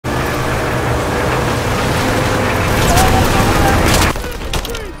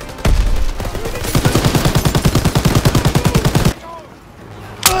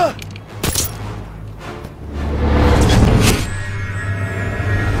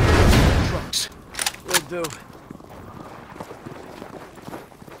do.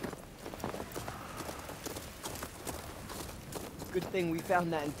 Good thing we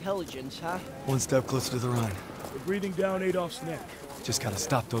found that intelligence, huh? One step closer to the Rhine. We're breathing down Adolf's neck. Just gotta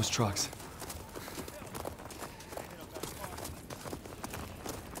stop those trucks.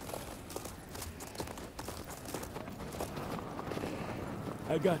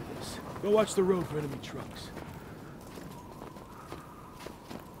 I got this. Go watch the road for enemy trucks.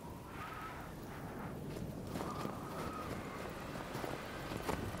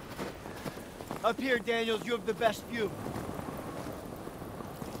 Up here, Daniels, you have the best view.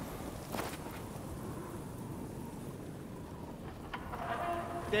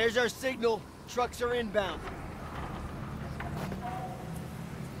 There's our signal. Trucks are inbound.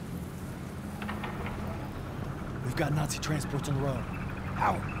 We've got Nazi transports on the road.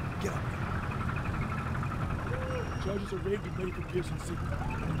 Howard, get up. Charges are rigged and ready for Pearson signal.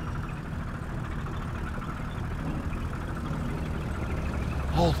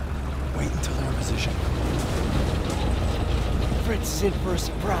 Hold. Wait until they're in position. Fritz is in for a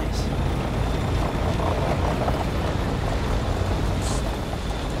surprise.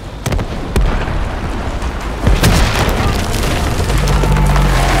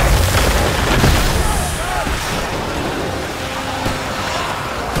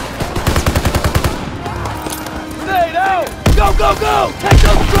 Grenade out! Go, go, go! Take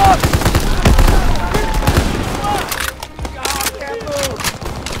those trucks!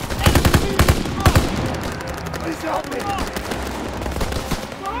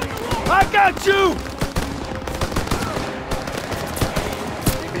 I got you!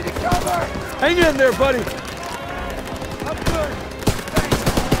 Give me the cover! Hang in there, buddy! I'm good.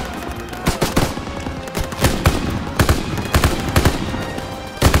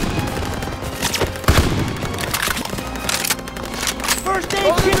 First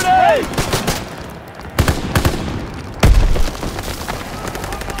aid kit ready!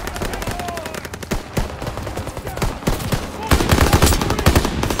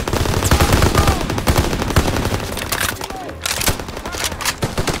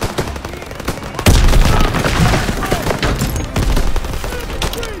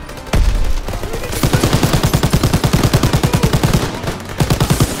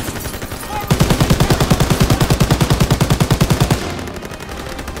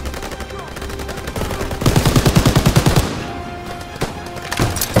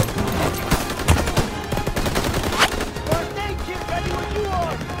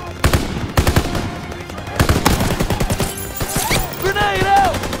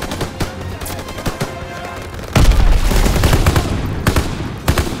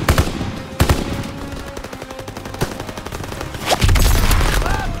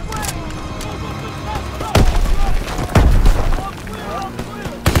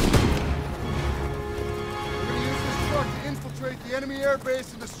 The enemy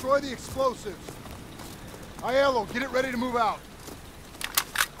airbase and destroy the explosives. Aiello, get it ready to move out.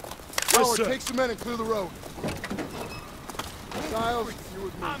 Howard, take some men and clear the road. Giles, you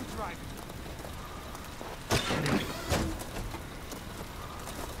with me. I'm driving.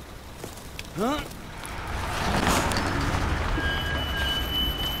 Huh?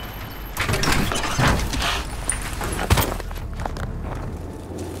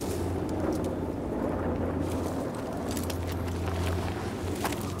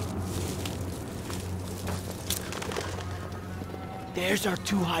 There's our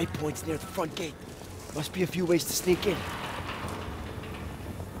two high points near the front gate. Must be a few ways to sneak in.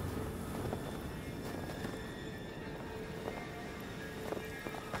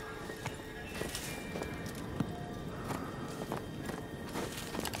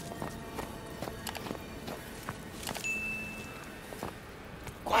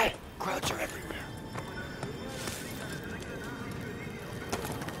 Quiet! Crowds are everywhere.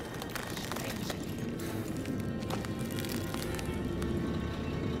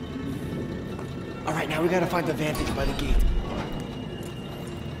 All right, now we gotta find the vantage by the gate.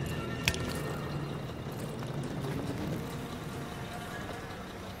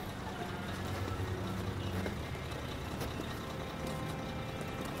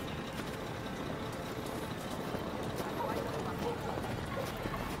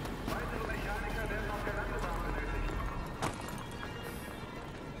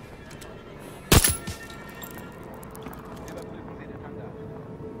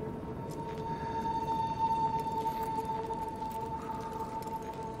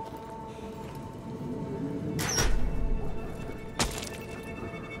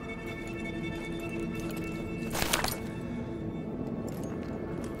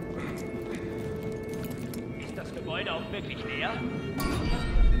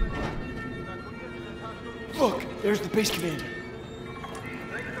 Look, there's the base commander.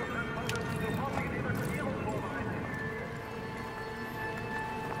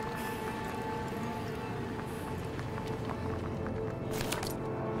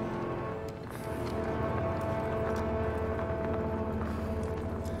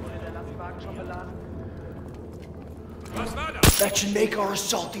 That should make our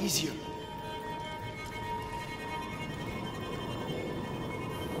assault easier.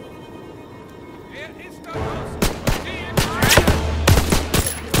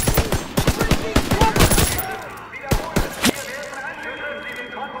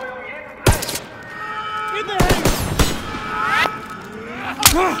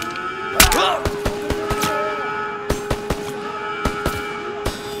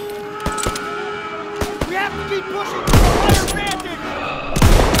 We have to keep pushing for a higher advantage!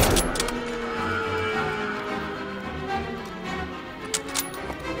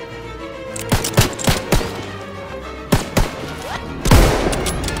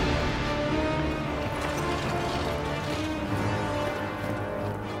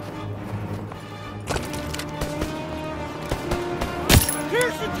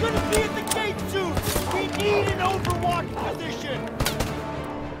 Pearson's gonna be at the gate soon! We need an overwatch position!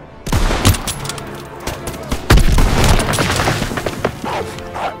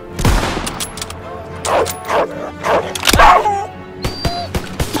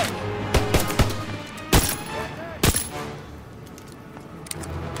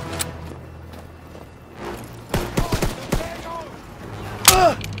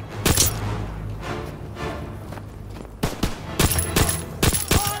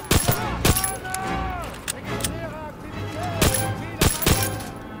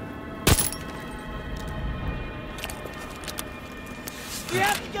 We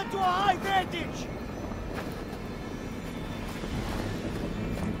have to get to a high vantage!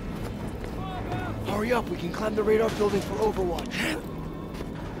 Hurry up, we can climb the radar building for overwatch.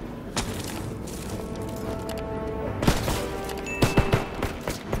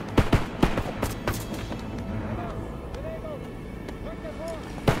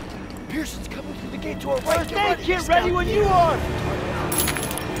 Pearson's coming through the gate to our right. Get ready when you are!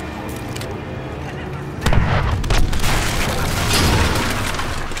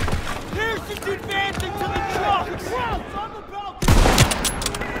 Pearson's advancing to the truck! Krauts on the balcony!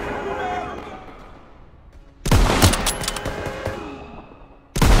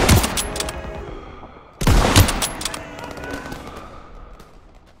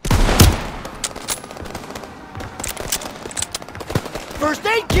 First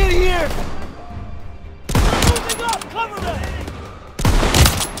aid kit here! Moving up! Cover them!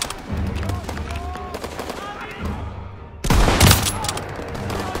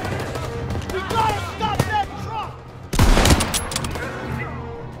 We gotta stop that truck!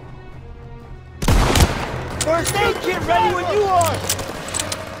 First aid kit ready when you are!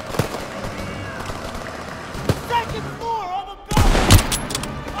 Second floor on the balcony!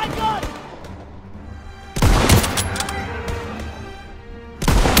 I got it!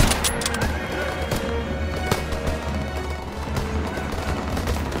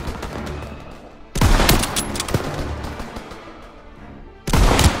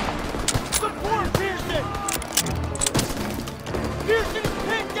 Support Pearson! Pearson is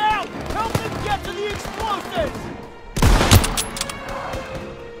pinned down! Help him get to the explosives!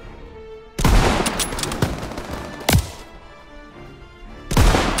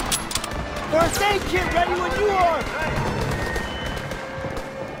 First aid kit ready when you are!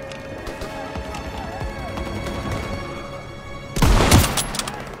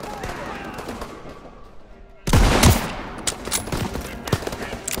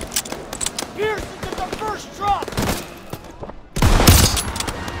 Pearson's at the first truck!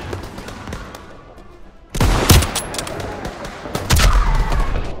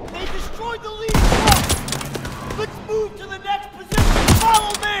 They destroyed the lead truck! Let's move to the next position!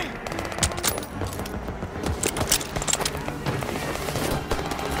 Follow me!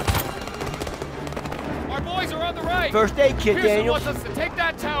 Our boys are on the right. First aid kit, Pearson Daniel. wants us to take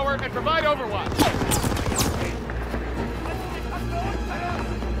that tower and provide overwatch.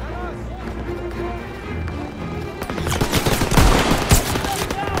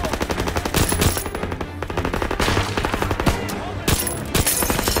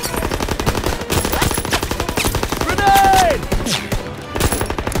 Grenade!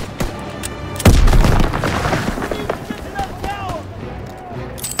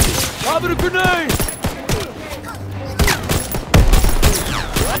 Lobbing a grenade!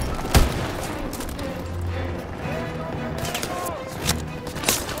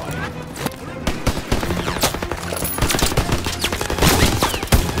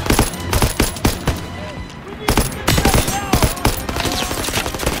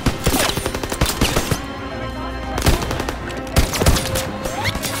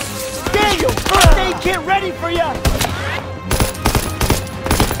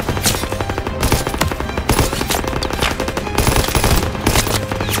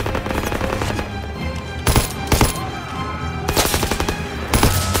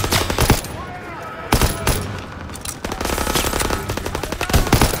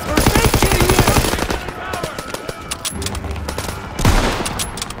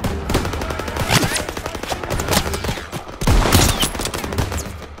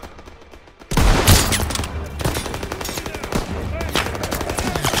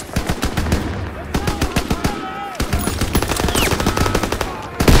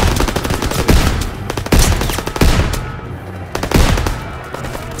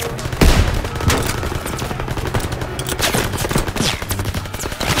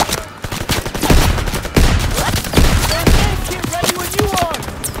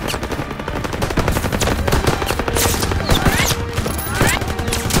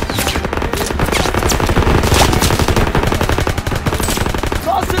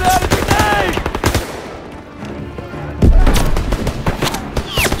 Toss it out a grenade!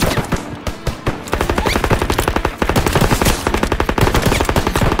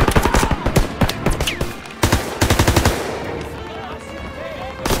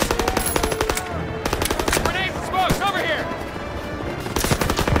 Grenade and smokes, over here!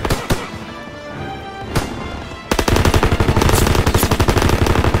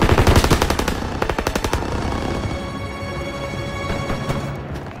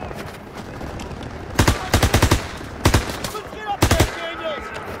 Let's get up there, Daniels!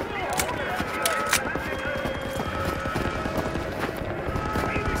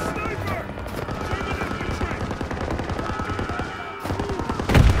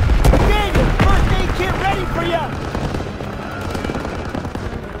 Daniel, first aid kit ready for you!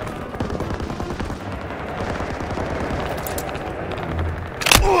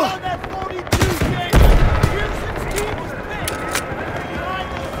 Oh, that 42, Daniel! Pearson's team is picked! Behind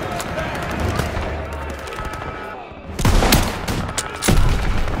the sandbag!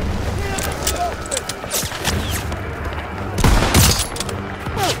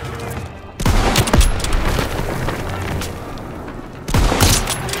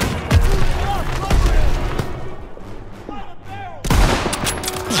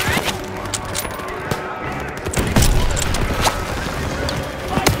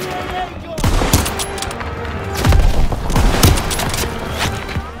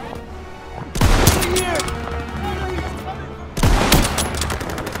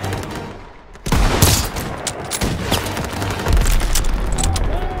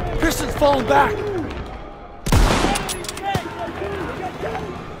 Pearson's falling back!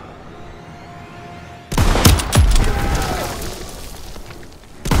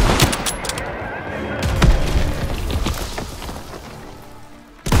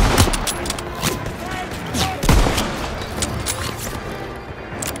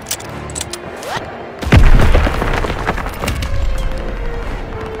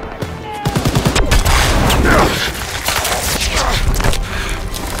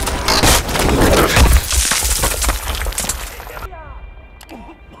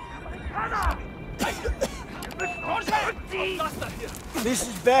 This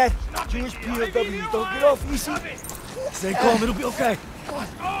is bad. Jewish POWs don't get off easy. Stay calm, it'll be okay.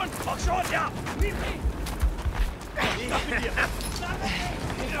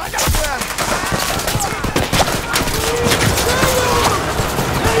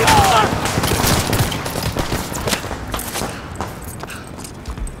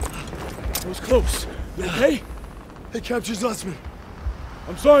 That was close. You okay? They captured Zussman.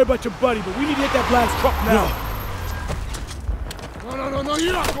 I'm sorry about your buddy, but we need to hit that blast truck now. No,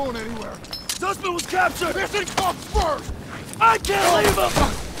 you're not going anywhere. Zussman was captured! Pearson comes first! I can't leave him!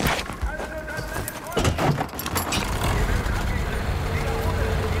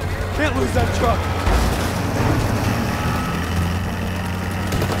 Can't lose that truck.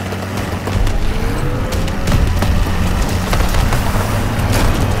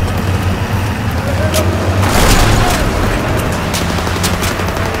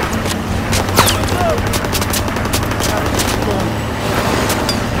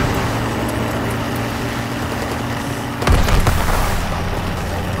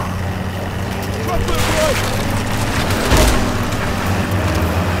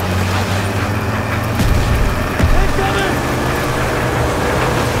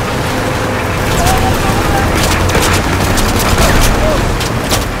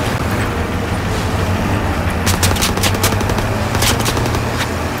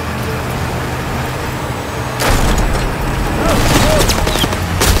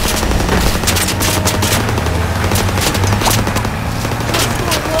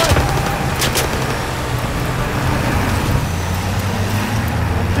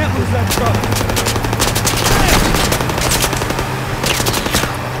 Can't lose that truck.